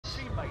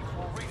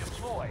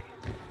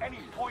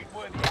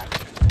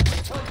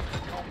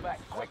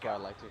Okay,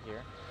 I'd like to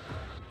hear.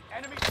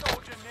 Enemy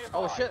soldier nearby.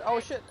 Oh shit! Oh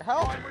shit!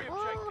 Help! Primary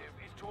objective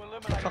is to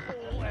eliminate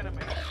all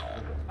enemies.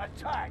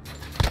 Attack!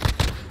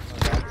 Oh,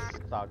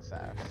 that sucks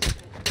ass.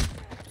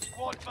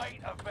 Squad mate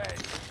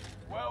avenged.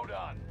 Well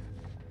done.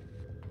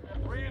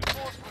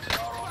 Reinforcements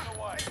are on the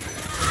way.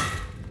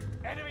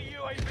 Enemy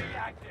UAV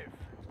active.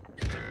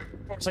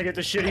 Of course, I get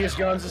the shittiest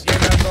guns this game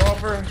has to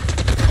offer.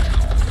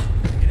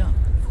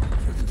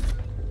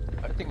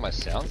 I don't think my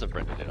sounds are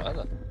rendered in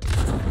either.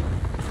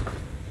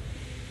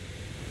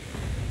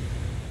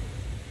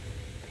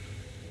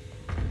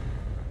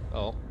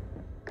 Oh.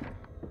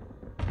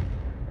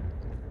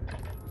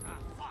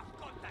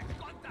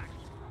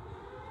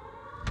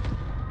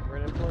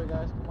 Ready to deploy,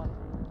 guys? Come on.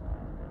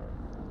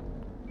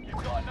 You've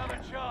got another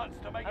chance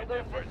to make a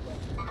difference.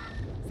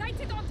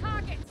 Sighted on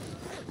target.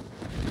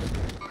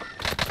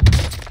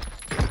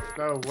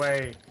 No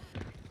way.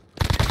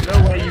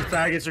 No way you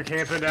faggots are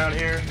camping down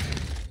here.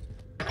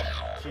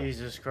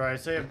 Jesus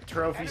Christ, they have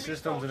trophy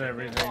systems and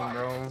everything,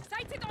 bro.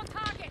 Sighted on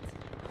target.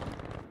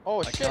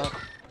 Oh shit!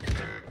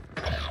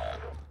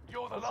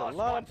 You're the That's a last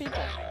lot one of people.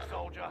 standing,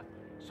 soldier.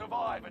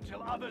 Survive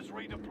until others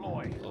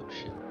redeploy. Oh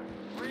shit.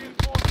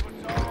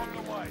 Reinforcements are on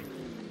the way.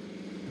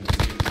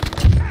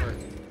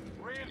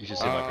 You should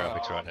see my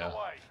graphics right now.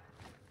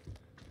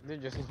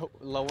 Dude, just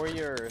lower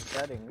your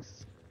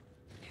settings.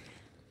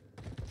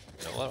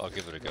 You know what? I'll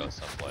give it a go at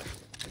some point.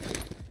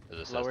 As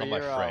I said, Lower it's not my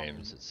your,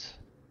 frames, it's...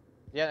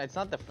 Yeah, it's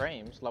not the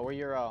frames. Lower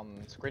your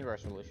screen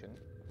resolution.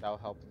 That'll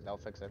help. That'll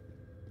fix it.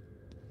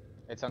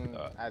 It's on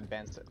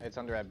advanced. It's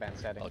under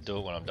advanced settings. I'll do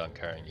it when I'm done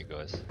carrying you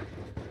guys.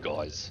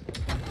 Guys.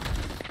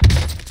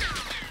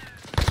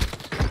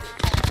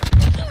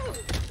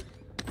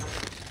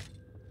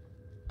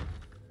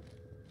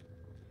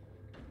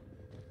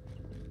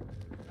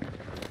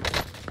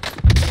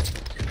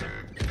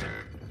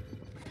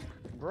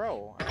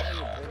 Bro, I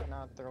know you did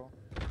not throw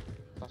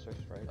cluster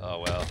strike. Oh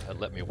well, it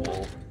let me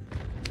wall.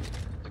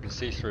 I can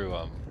see through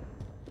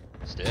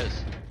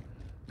stairs.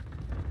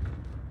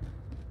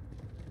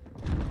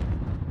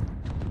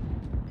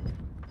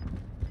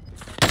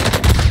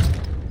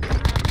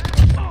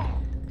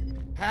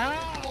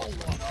 How?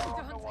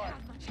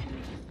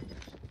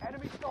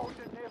 Enemy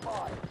soldier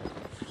nearby.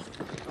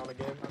 On the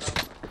game,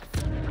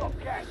 Got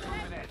gas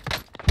moving in.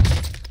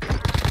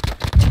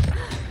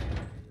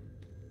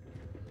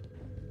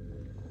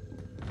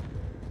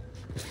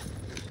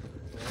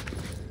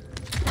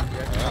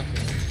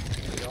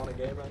 You on a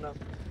game right now?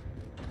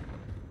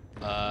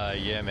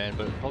 Yeah man,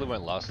 but it probably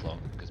won't last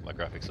long, because my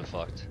graphics are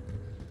fucked.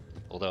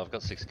 Although I've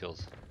got 6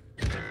 kills.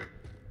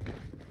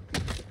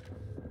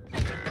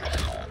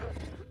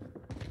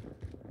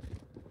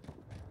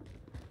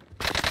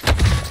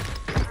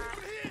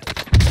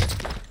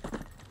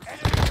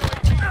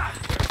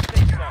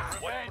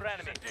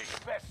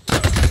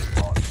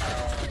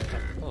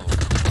 Oh,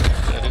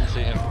 I didn't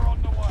see him.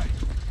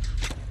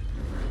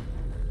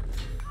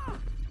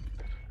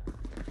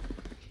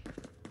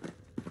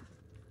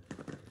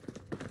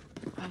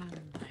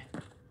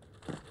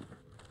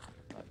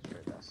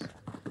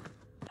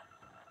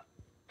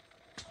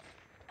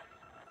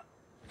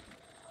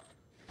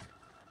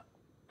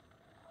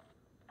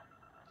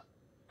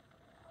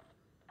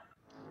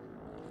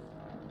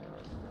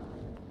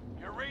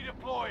 You're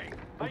redeploying.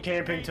 I'm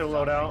camping till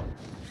loadout.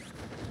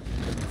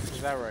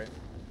 Is that right?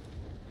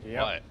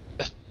 Yep. Why?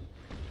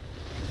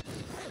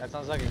 That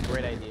sounds like a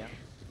great idea.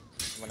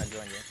 When I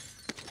join you.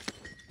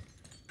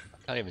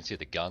 I can't even see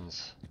the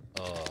guns.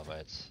 Oh,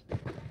 mates.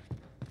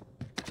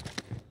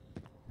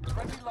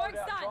 Friendly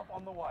loadout drop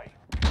on the way.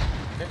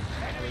 Okay.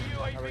 Enemy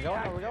UAV Are we going?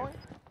 Are we active.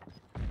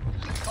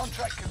 going?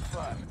 Contract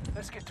confirmed.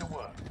 Let's get to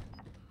work.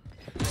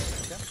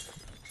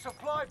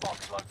 Supply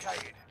box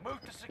located. Move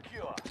to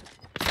secure.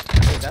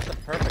 Dude, that's a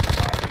perfect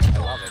spot. I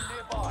love it.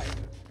 Nearby.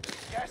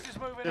 Gas is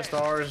moving Just in.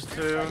 ours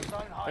too. Safe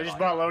zone I just highlighted.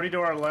 bought Lodi to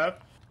our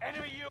left.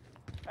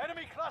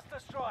 Enemy cluster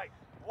strike.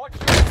 Watch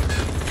out.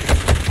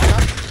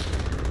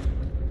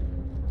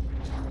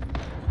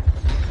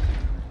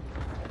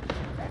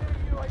 Enemy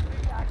UAV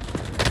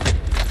active.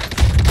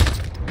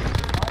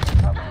 I'm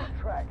covering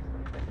tracks.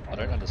 I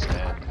don't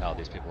understand how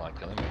these people aren't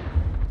killing me.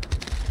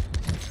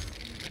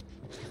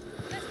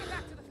 Let's get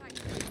back to the fight.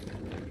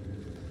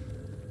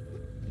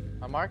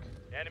 My mark?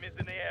 Enemies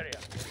in the area.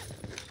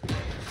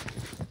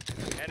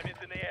 Enemies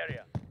in the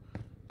area.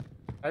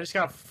 I just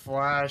got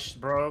flashed,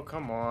 bro.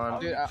 Come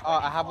on. Dude,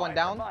 I have one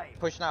down.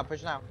 Push now,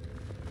 push now.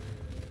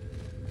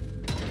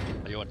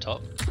 Are you on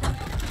top?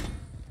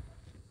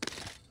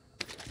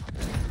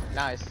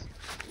 Nice.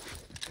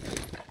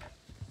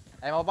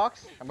 Ammo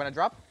box. I'm gonna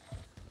drop.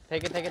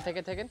 Take it, take it, take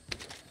it, take it.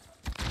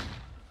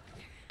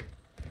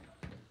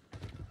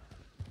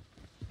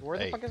 Where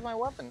the Hey. fuck is my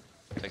weapon?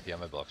 Take the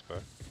ammo box, bro.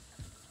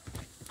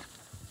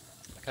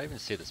 I can't even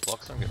see this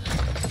box. I'm getting...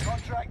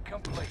 Contract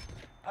complete.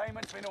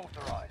 Payment's been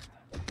authorized.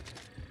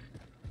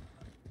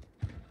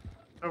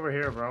 Over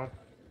here, bro.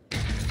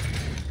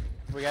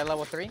 We got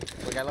level 3.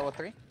 We got level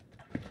 3.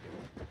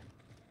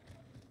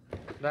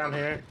 Down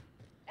here.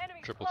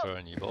 Enemy Triple close.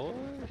 throwing you, boy.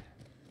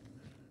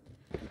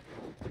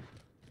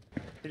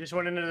 He just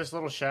went into this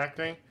little shack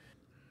thing.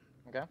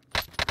 Okay.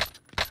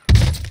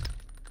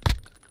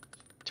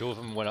 Two of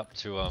them went up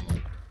to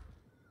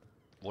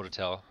water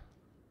tower.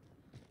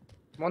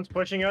 One's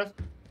pushing us.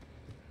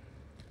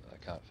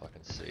 I can't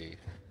fucking see.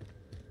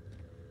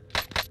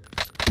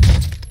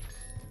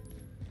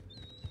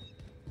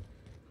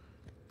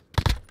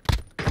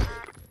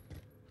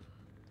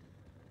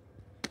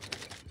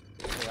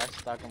 So that's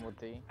stuck him with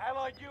the.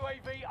 Allied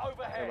UAV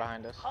overhead. They're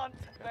behind us. Hunt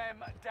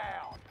them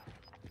down.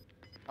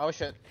 Oh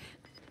shit.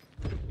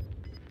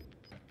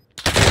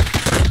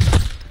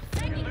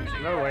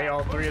 No way,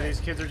 all three of these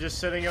kids are just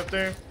sitting up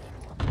there.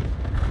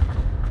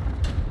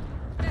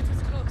 That was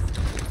close.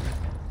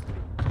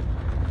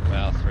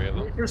 Wow, three of Can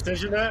you them.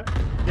 precision that?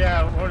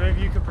 Yeah, what if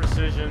you could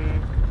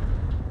precision?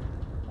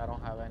 I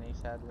don't have any,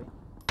 sadly.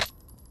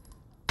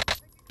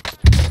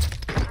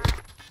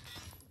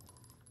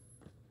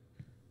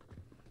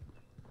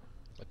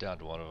 I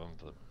downed one of them,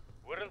 but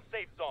We're in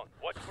safe zone.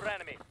 Watch for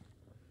enemy.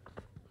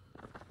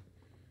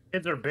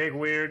 Kids are big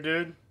weird,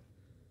 dude.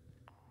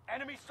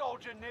 Enemy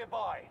soldier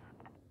nearby.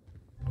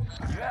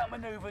 You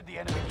outmaneuvered the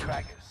enemy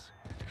trackers.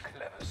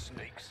 Clever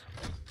sneaks.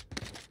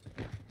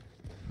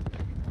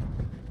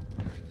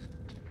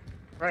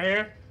 Right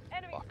here.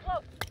 Enemy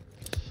close.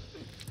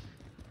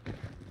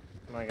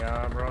 Oh my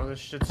god, bro, this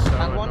shit's so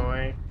That one?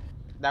 annoying.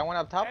 That one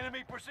up top?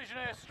 Enemy precision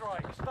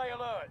airstrike. Stay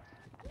alert.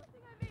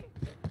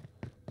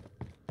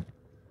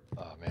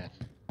 oh man.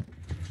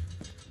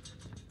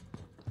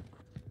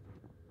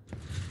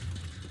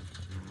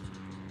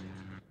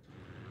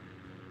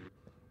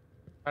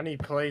 I need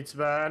plates,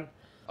 bad.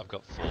 I've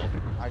got 4.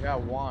 I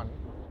got one.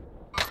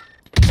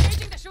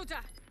 Engaging the shooter.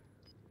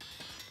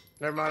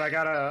 Never mind, I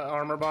got a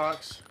armor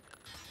box.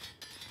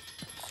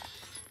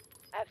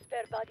 I have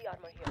spare body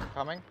armor here.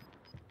 Coming.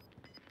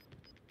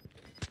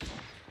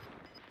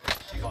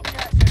 You got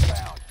gas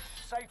inbound.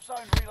 Safe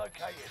zone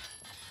relocated.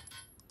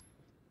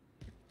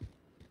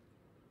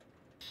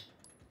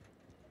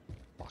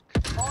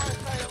 Fuck. Fire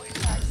sale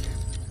is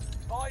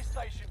active. Buy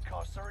station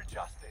costs are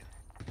adjusted.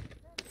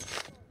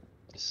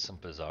 This is some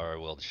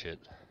bizarro world shit.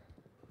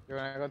 You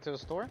wanna go to the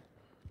store?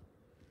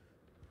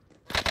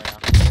 Oh, yeah.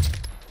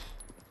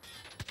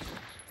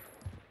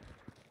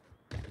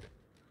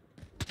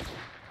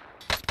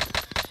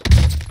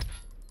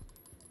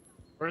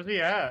 Where's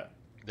he at?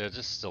 They're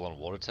just still on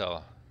water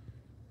tower.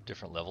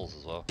 Different levels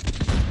as well.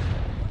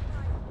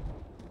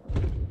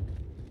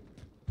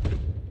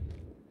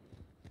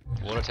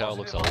 Water tower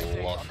looks a Positive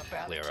ID lot on the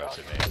bounty clearer to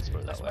target. me, let's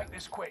put it Let's that way. make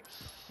this quick.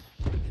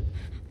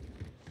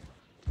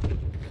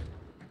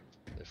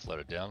 They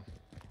floated down.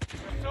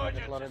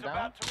 Resurgence floated is down?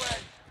 about to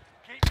end.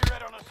 Keep your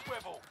head on a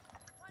swivel.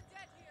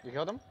 You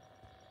killed him?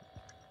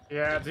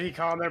 Yeah,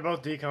 decon, they're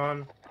both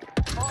decon.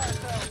 Fire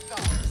sale's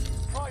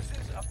done.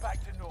 Prices are back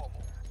to normal.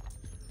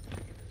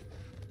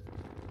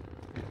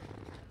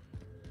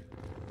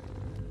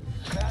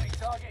 Bounty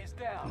target is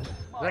down. Is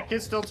that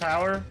kid still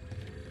tower?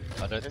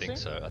 I don't Is think he?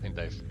 so. I think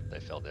they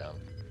fell down.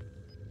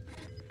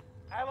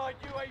 Allied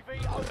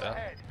UAV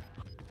overhead.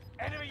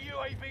 Enemy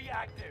UAV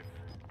active.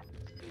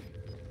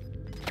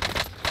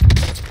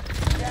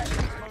 Gas is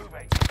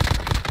moving.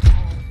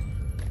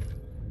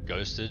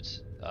 Ghosted,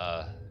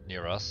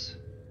 near us.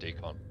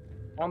 Decon.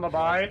 On the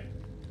buy.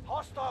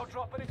 Hostile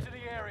dropping into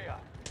the area.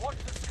 Watch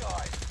the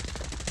skies.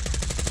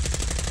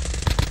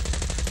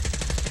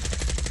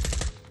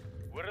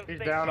 We're in He's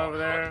safe down zone. over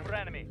there. Watch for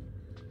enemy.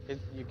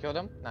 You killed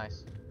him?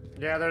 Nice.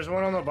 Yeah, there's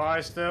one on the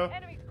buy still.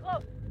 Enemy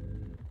close.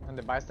 On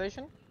the buy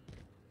station?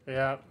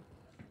 Yeah.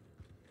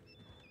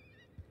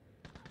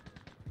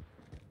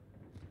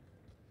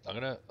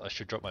 I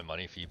should drop my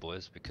money for you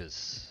boys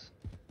because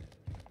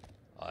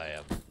I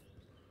am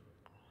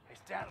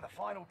It's down to the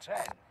final 10.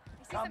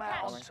 is Come the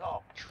out on patch.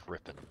 top.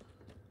 tripping.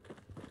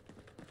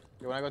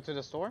 You wanna go to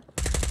the store?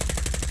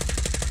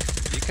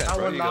 You can, That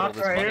bro. one You got all knocked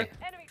this right money. here.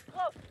 Enemy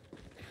close.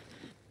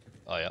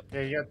 Oh, yep.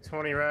 Yeah, you got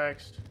 20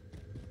 racks.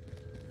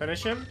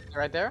 Finish him?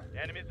 Right there?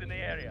 Enemies in the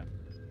area.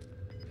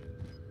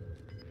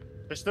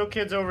 There's still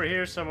kids over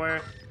here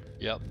somewhere.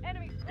 Yep.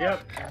 Enemy close.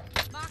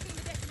 Yep. Marking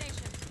the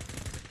destination.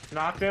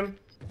 Knocked him.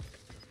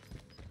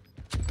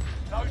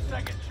 No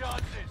second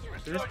chances.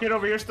 Is this kid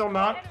over here still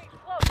knocked? Enemy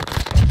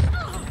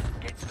close.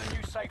 Get to the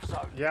new safe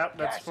zone. Yep,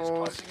 that's Gas is full.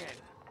 closing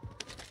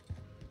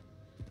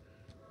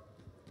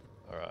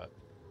in. Alright.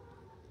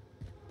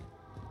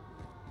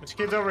 This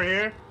kid's over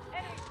here.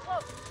 Enemy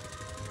close.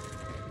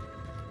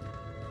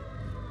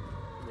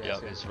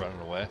 Yep, he's running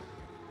away.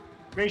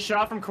 Being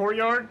shot from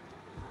courtyard.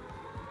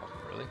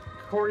 Fuck, really?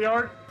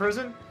 Courtyard.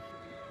 Prison.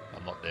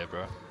 I'm not there,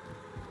 bro.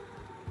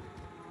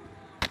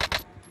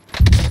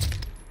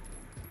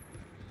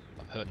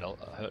 I'm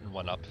hurting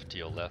one up to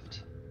your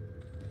left,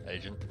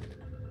 agent.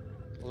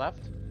 Left?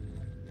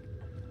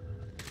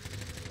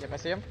 Yep, I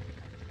see him.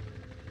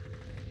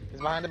 He's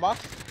behind the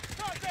box.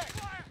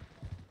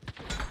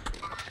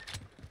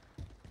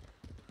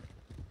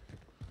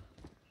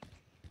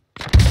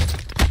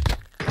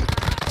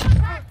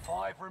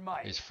 Five remain.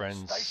 His Stay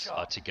friends sharp.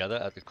 are together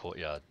at the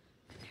courtyard.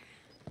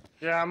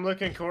 Yeah, I'm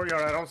looking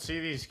courtyard. I don't see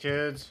these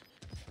kids.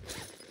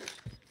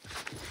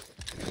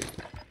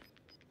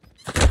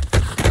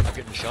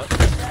 Getting shot.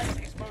 Gas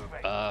is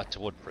moving.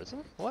 Toward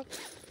prison? What?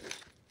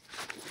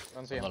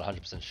 Don't see I'm him. not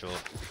 100% sure.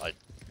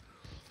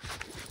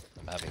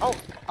 I'm having. Oh,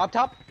 up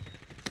top.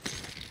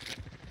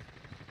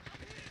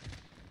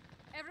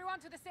 Everyone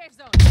to the safe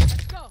zone.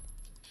 Let's go.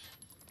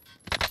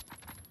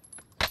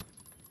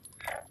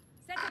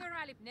 Setting a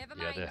rally. Never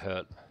Yeah, mind. they're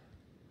hurt.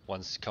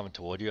 One's coming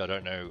toward you. I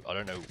don't know what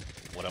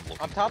I'm looking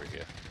Up top? for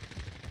here.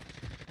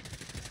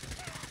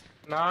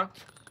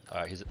 Knocked.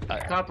 Alright, he's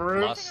Top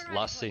roof.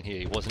 last scene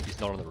here. He's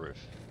not on the roof.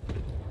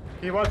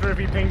 He was roof,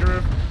 he pinged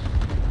roof.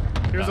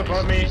 He was No,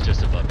 above me. He's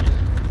just above you.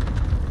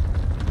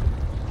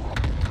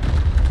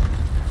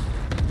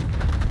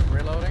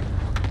 Reloading.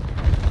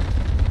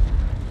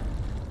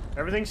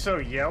 Everything's so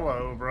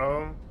yellow,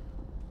 bro.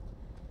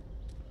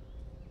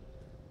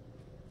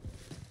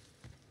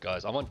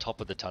 Guys, I'm on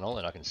top of the tunnel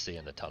and I can see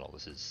in the tunnel.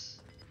 This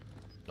is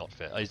not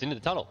fair. Oh, he's in the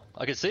tunnel.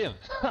 I can see him.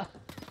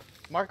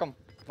 Mark him.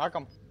 Mark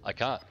him. I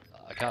can't.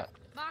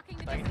 Marking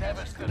the They destination.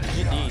 never stood a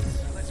GG's.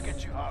 chance. Let's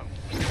get you home.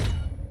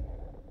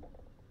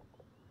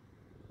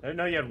 I didn't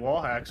know you had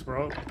wall hacks,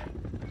 bro.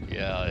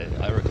 Yeah,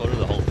 I recorded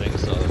the whole thing,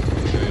 so I'll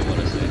show you what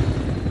I see.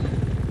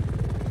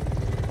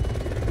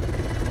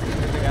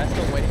 Is the guy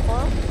still waiting for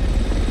him?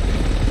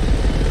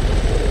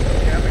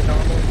 Yeah,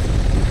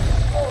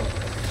 McDonald's.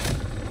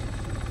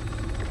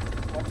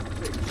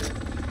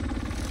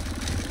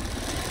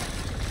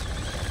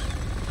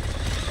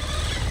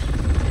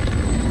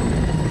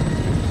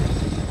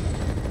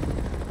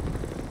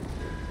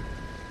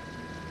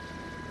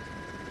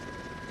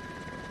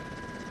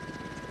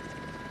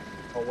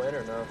 I'll win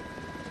or no?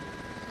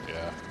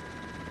 Yeah.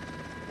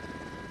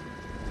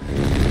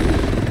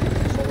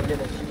 Someone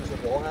get accused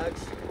of wall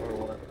hacks or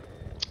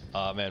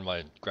what? Man,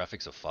 my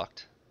graphics are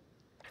fucked.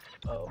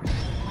 Oh.